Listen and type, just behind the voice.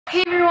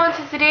Hey everyone,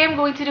 so today I'm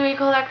going to do a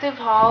collective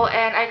haul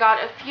and I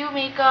got a few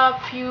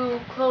makeup, few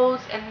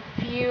clothes, and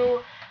few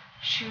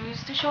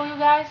shoes to show you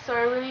guys. So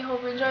I really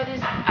hope you enjoy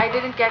this. I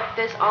didn't get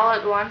this all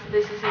at once.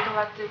 This is a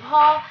collective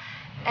haul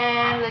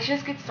and let's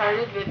just get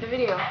started with the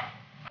video.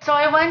 So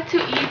I went to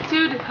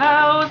Etude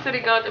House and I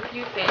got a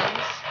few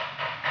things.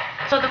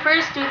 So the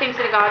first two things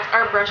that I got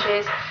are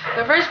brushes.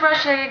 The first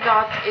brush that I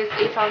got is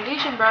a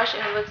foundation brush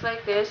and it looks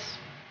like this.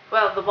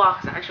 Well, the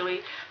box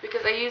actually,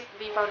 because I used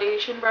the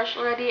foundation brush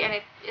already and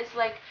it is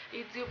like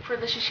a dupe for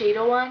the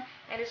Shiseido one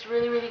and it's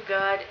really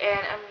good and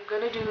I'm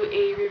gonna do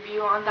a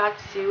review on that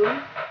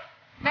soon.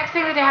 Next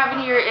thing that I have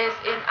in here is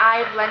an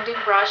eye blending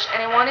brush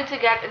and I wanted to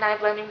get an eye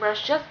blending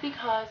brush just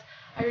because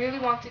I really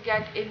want to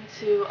get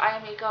into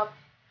eye makeup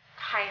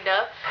kind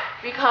of,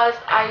 because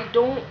I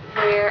don't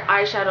wear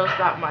eyeshadows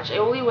that much. I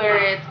only wear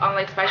it on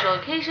like special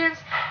occasions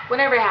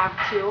whenever I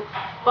have to.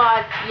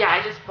 But yeah,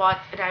 I just bought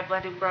an eye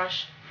blending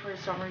brush for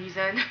some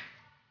reason.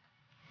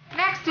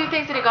 Next two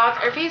things that I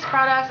got are face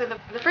products, and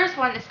the first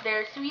one is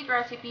their Sweet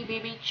Recipe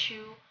Baby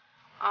Chew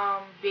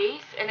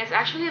base, and it's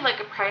actually like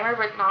a primer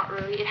but not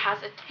really. It has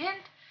a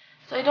tint,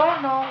 so I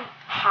don't know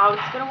how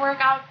it's gonna work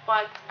out,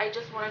 but I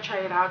just want to try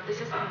it out. This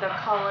is in the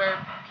color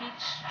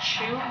Peach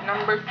Chew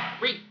number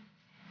 3.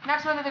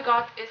 Next one that I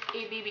got is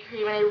a BB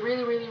cream, and I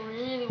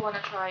really want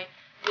to try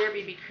their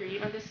BB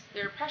cream. And this is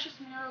their Precious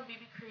Mineral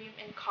BB cream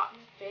in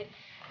Cotton Fit.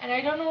 And I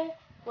don't know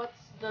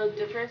what's the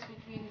difference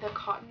between the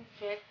Cotton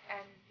Fit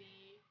and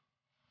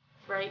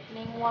the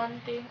brightening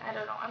one thing. I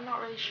don't know. I'm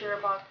not really sure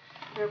about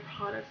their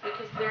products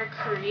because they're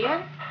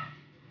Korean.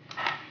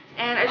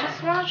 And I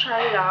just want to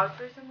try it out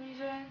for some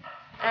reason.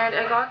 And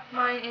I got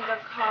mine in the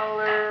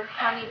color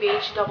Honey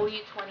Beige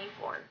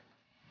W24.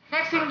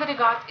 Next thing that I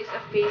got is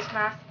a face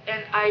mask,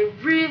 and I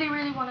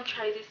really want to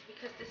try this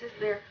because this is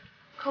their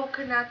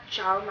coconut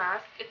gel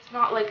mask. It's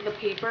not like the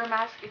paper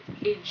mask, it's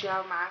a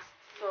gel mask.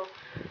 So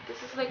this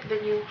is like the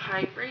new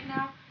hype right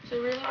now. So I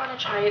really want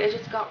to try it. I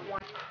just got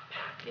one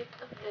packet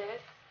of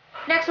this.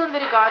 Next one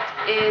that I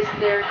got is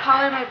their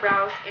Color My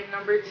Brows in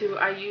number 2.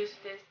 I use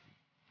this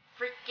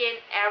freaking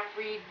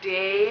every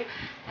day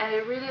and I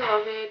really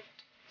love it.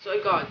 So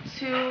I got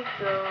 2 of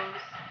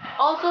those.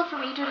 Also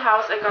from Etude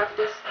House, I got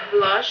this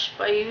blush,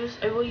 but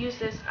I will use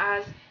this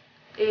as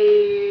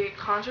a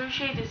contour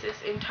shade. This is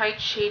in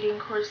Tight Shading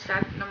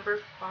Corset number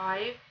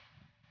 5.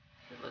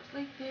 It looks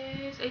like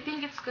this. I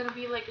think it's gonna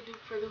be like a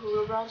dupe for the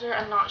Hulu bronzer.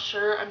 I'm not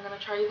sure. I'm gonna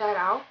try that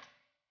out.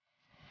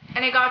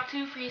 And I got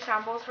 2 free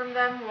samples from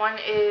them. One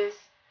is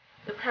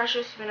the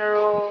Precious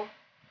Mineral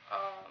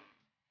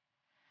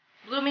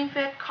Blooming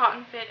Fit,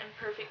 Cotton Fit, and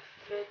Perfect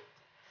Fit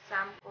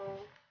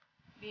sample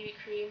BB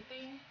cream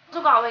thing.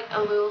 Also got like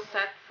a little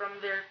set from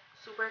their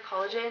Super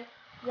Collagen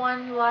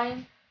one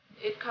line.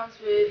 It comes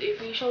with a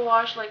facial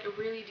wash, like a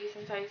really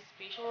decent sized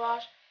facial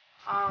wash,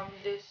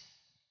 this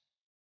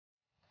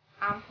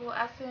ampoule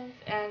essence,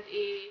 and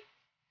a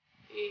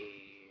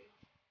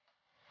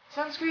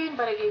sunscreen,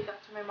 but I gave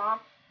that to my mom.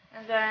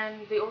 And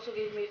then they also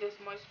gave me this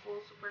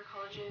Moistful Super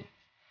Collagen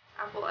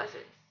ampoule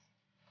essence,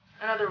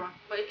 another one,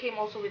 but it came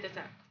also with a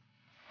set.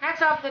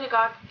 Next up that I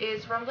got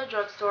is from the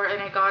drugstore,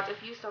 and I got a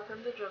few stuff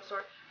from the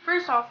drugstore.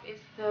 First off is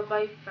the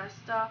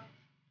Bifesta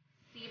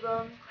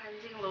Sebum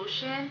Cleansing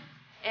Lotion,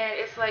 and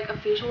it's like a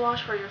facial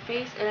wash for your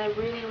face, and I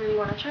really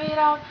want to try it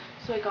out,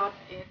 so I got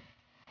it.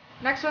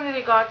 Next one that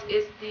I got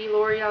is the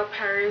L'Oreal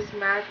Paris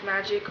Matte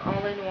Magic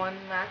All-in-One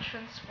Matte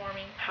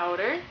Transforming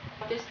Powder.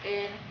 This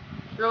in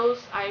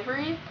Rose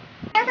Ivory.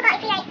 I also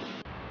got a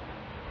free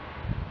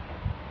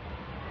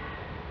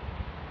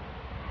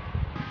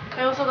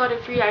I also got a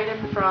free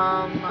item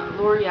from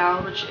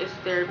L'Oreal, which is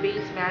their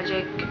Base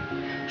Magic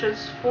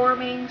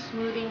Transforming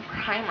Smoothing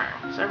Primer.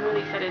 So I'm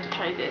really excited to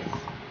try this.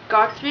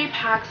 Got 3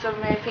 packs of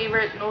my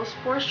favorite nose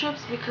pore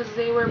strips because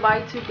they were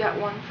buy 2 get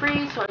 1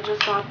 free, so I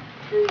just got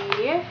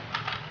 3.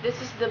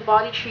 This is the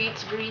Body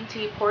Treats Green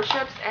Tea Pore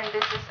Strips, and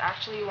this is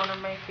actually one of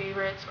my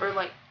favorites, or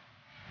like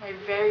my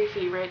very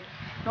favorite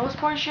nose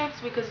pore strips,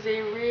 because they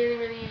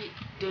really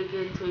dig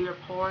into your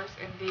pores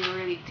and they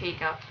really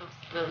take out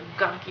the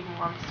gunky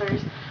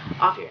monsters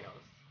off your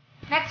nose.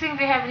 Next thing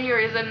they have here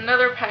is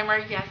another primer.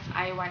 Yes,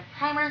 I went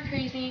primer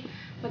crazy,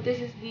 but this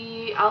is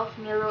the e.l.f.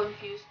 Mineral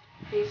Infused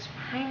Face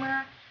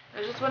Primer.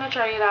 I just want to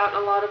try it out. A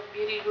lot of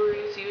beauty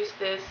gurus use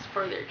this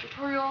for their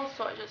tutorials,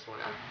 so I just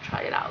want to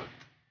try it out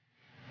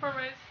for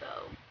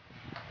myself.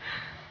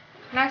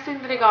 Next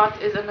thing that I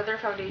got is another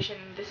foundation.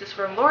 This is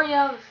from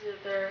L'Oreal. This is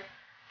their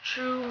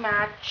True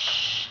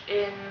Match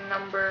in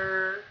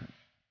number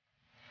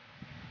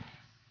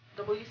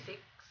W6.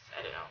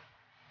 I don't know,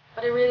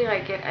 but I really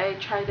like it. I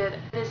tried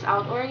this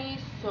out already,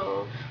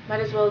 so might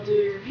as well do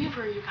a review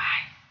for you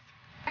guys.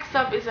 Next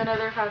up is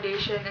another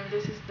foundation, and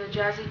this is the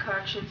Jazzy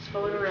Collections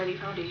Photo Ready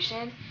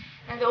Foundation.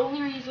 And the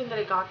only reason that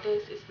I got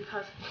this is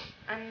because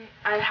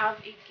I have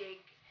a gig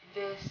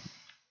this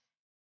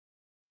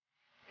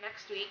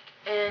next week,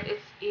 and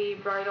it's a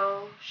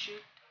bridal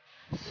shoot,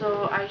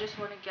 so I just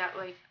want to get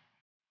like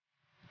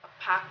a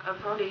pack of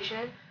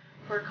foundation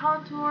for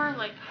contour,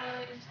 like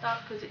highlight and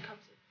stuff, because it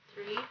comes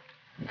in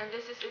 3. And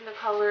this is in the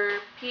color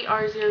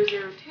PR002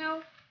 if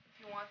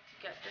you want to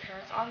get your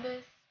hands on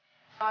this.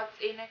 Got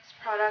a next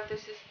product.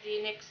 This is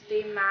the NYX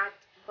Day Matte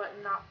but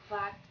Not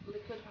Flat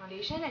Liquid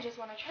Foundation. I just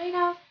want to try it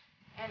out,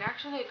 and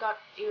actually I got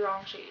a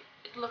wrong shade.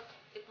 It looked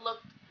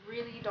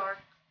really dark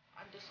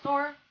on the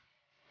store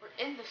or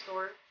in the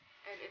store,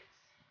 and it's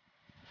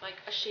like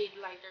a shade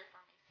lighter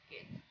for my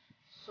skin.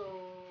 So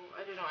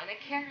I don't know, and I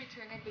can't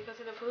return it because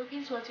in the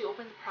Philippines, once you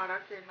open the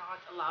product, you're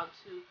not allowed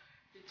to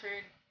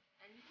return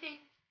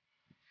anything.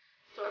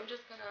 So I'm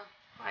just gonna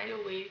find a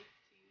way to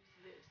use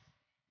this.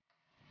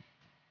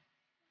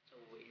 It's a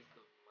waste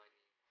of money.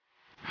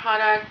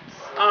 Products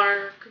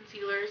are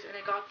concealers, and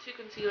I got 2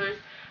 concealers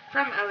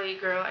from LA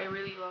Girl. I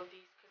really love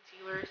these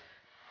concealers.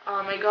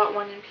 I got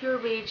one in pure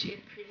beige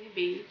and creamy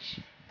beige.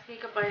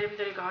 Makeup item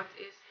that I got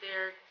is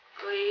their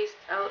glazed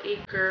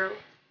LA Girl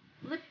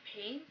lip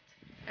paint,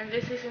 and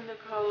this is in the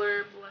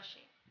color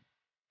blushing.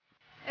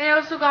 And I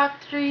also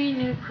got 3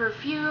 new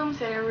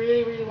perfumes, and I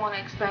really want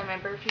to expand my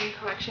perfume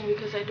collection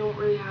because I don't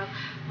really have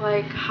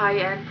like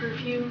high-end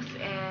perfumes,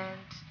 and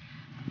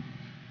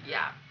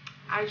yeah,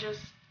 I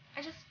just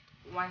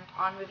went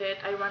on with it.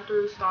 I went to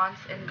Rustance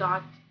and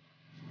got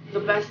the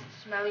best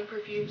smelling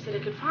perfumes that I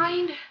could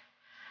find,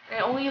 and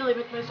I only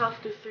limit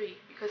myself to 3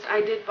 because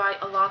I did buy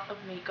a lot of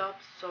makeup.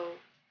 So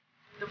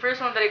the first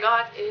one that I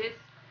got is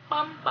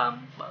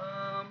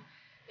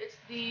it's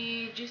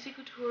the Juicy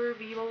Couture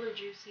Viva La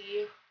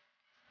Juicy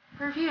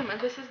perfume, and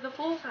this is the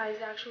full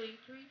size, actually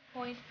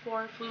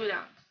 3.4 fluid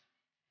ounce.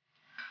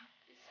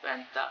 I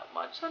spent that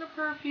much on a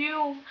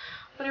perfume,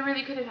 but I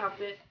really couldn't help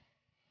it. It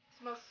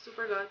smells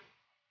super good,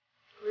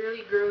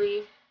 really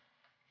girly,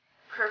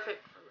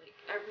 perfect for like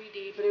every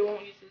day, but I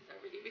won't use this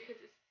every day because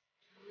it's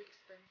too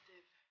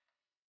expensive.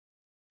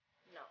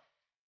 No.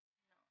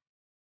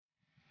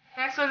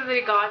 Next one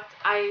that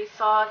I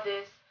saw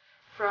this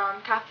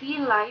from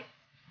Kathleen Light,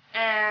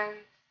 and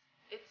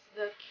it's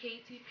the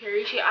Katy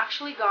Perry. She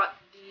actually got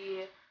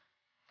the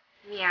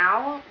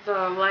Meow,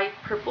 the light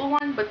purple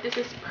one, but this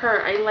is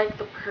Purr. I like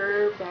the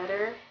Purr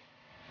better,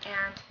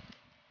 and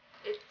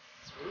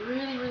it's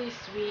really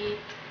sweet,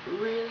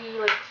 really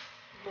like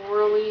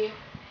florally.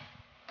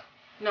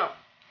 No,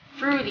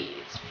 fruity.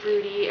 It's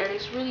fruity, and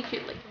it's really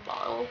cute, like the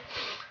bottle.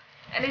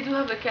 And I do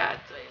have a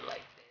cat, so I like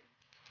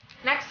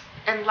it. Next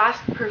and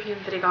last perfume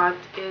that I got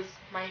is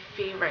my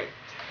favorite.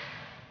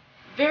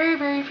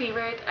 Very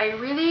favorite. I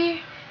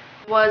really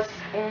was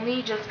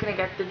only just gonna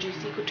get the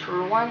Juicy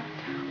Couture one,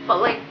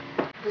 but like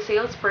the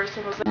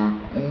salesperson was like, "Oh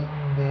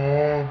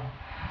mom,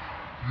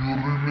 you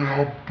really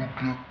have to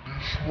get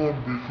this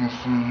one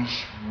because it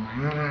is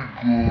really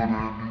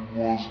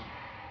good,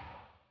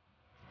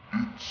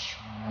 and it's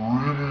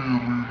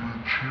really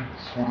cheap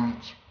for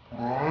its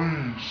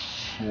price."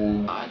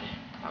 So God,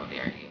 how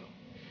dare you.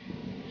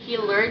 He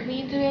lured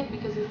me into it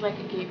because he's like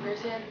a gay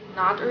person,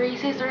 not a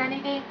racist or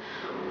anything,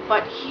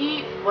 but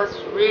he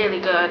was really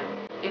good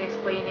in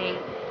explaining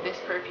this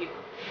perfume.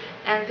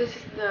 And this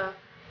is the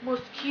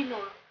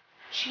Moschino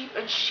Cheap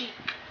and Chic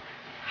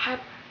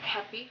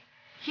Happy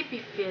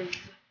Hippie Fizz.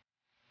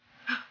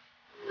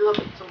 Love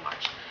it so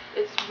much.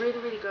 It's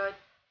really good.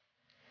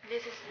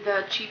 This is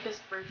the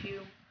cheapest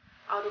perfume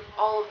out of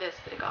all of this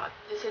that I got.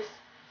 This is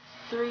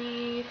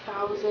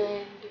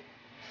 3,000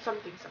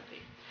 something.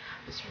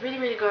 It's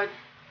really good.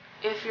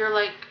 If you're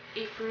like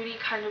a fruity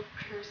kind of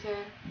person,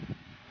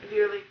 if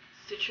you're like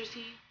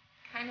citrusy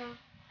kind of,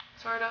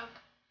 sort of,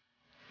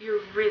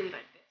 you really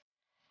like this.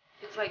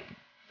 It's like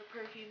the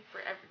perfume for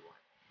everyone.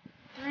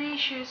 3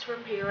 shoes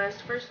from Payless.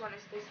 First one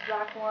is this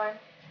black one,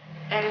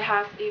 and it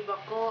has a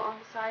buckle on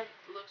the side.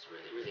 It looks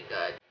really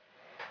good.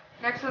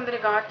 Next one that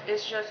I got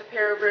is just a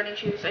pair of running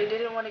shoes. I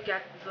didn't want to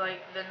get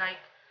like the Nike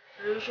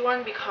Rouge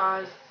one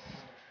because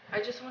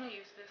I just want to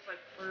use this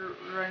like for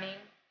running,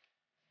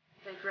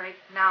 like right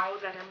now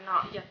that I'm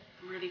not yet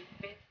really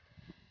fit.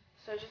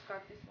 So I just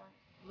got this one.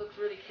 It looks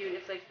really cute.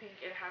 It's like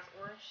pink. It has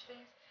orange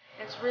things.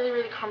 And it's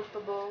really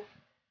comfortable.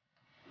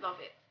 Love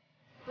it.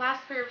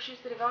 Last pair of shoes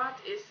that I got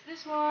is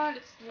this one.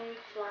 It's smooth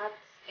flats,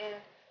 and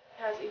it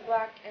has a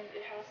black, and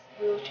it has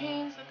little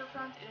chains at the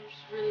front, and it's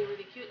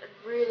really cute and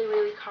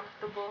really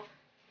comfortable,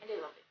 and I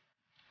love it.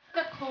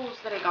 The clothes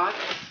that I got,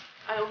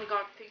 I only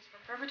got things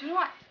from Forever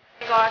 21.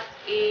 I got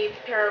a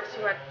pair of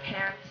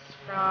sweatpants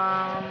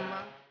from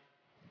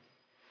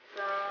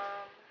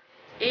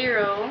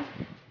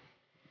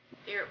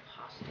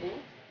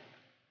Aeropostale,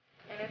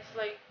 and it's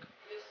like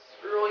this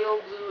royal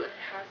blue, and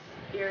it has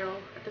Aero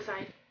at the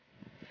side.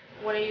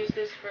 I want to use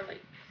this for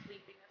like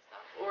sleeping and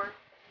stuff or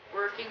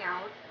working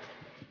out.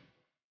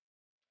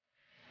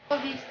 All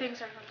of these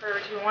things are from Forever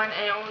 21,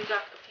 and I only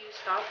got a few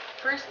stuff.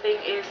 First thing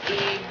is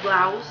a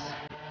blouse,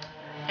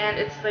 and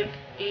it's like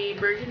a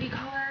burgundy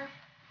color.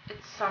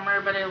 It's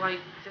summer, but I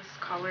like this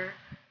color.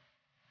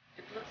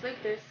 It looks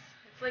like this.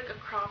 It's like a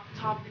crop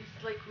top.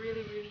 It's like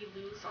really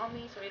loose on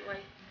me, so I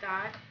like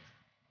that.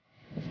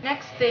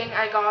 Next thing,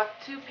 I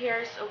got 2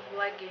 pairs of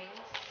leggings,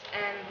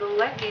 and the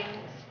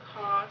leggings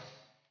cost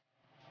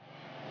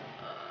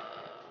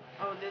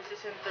oh, this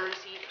isn't the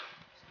receipt.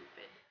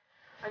 Stupid.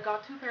 I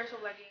got 2 pairs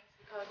of leggings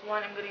because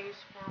one I'm gonna use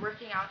for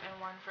working out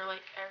and one for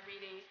like every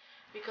day,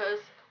 because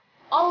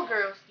all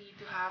girls need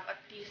to have at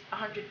least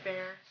 100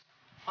 pairs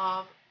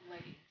of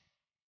leggings.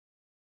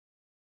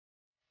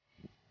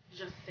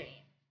 Just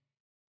saying.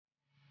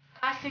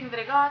 Last thing that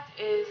I got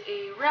is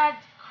a red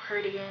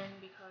cardigan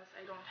because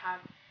I don't have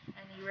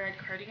any red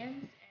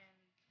cardigans and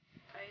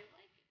I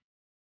like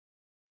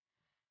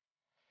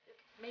it.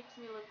 It makes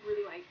me look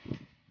really light.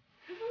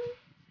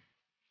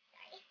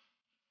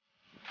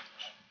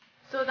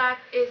 So that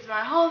is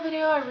my haul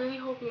video. I really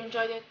hope you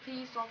enjoyed it.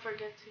 Please don't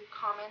forget to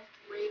comment,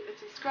 rate, and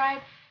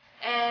subscribe.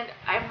 And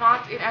I'm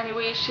not in any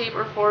way, shape,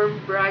 or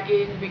form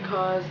bragging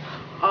because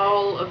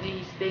all of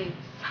these things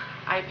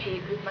I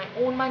paid with my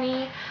own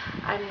money.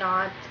 I'm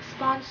not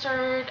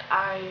sponsored.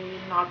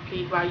 I'm not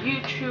paid by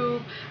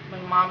YouTube. My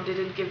mom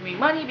didn't give me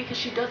money because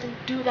she doesn't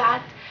do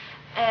that.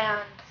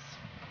 And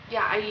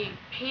yeah, I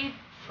paid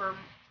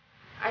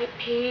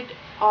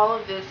all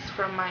of this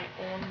from my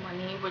own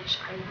money, which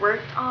I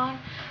worked on,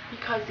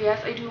 because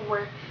yes, I do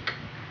work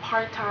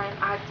part-time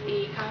at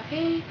a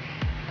cafe.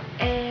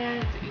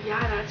 And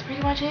yeah, that's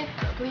pretty much it.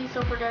 Please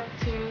don't forget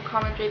to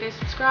comment, rate, and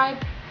subscribe.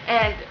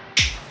 And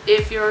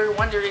if you're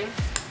wondering,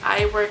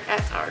 I work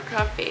at our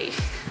cafe.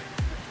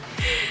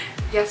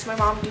 Yes, my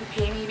mom do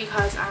pay me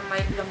because I'm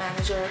like the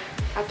manager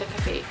at the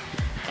cafe,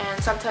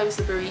 and sometimes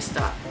the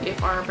barista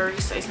if our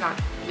barista is not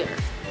there.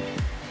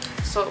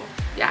 So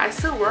yeah, I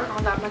still work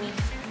on that money.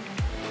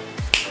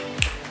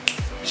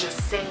 Just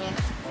saying,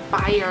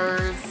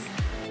 buyers.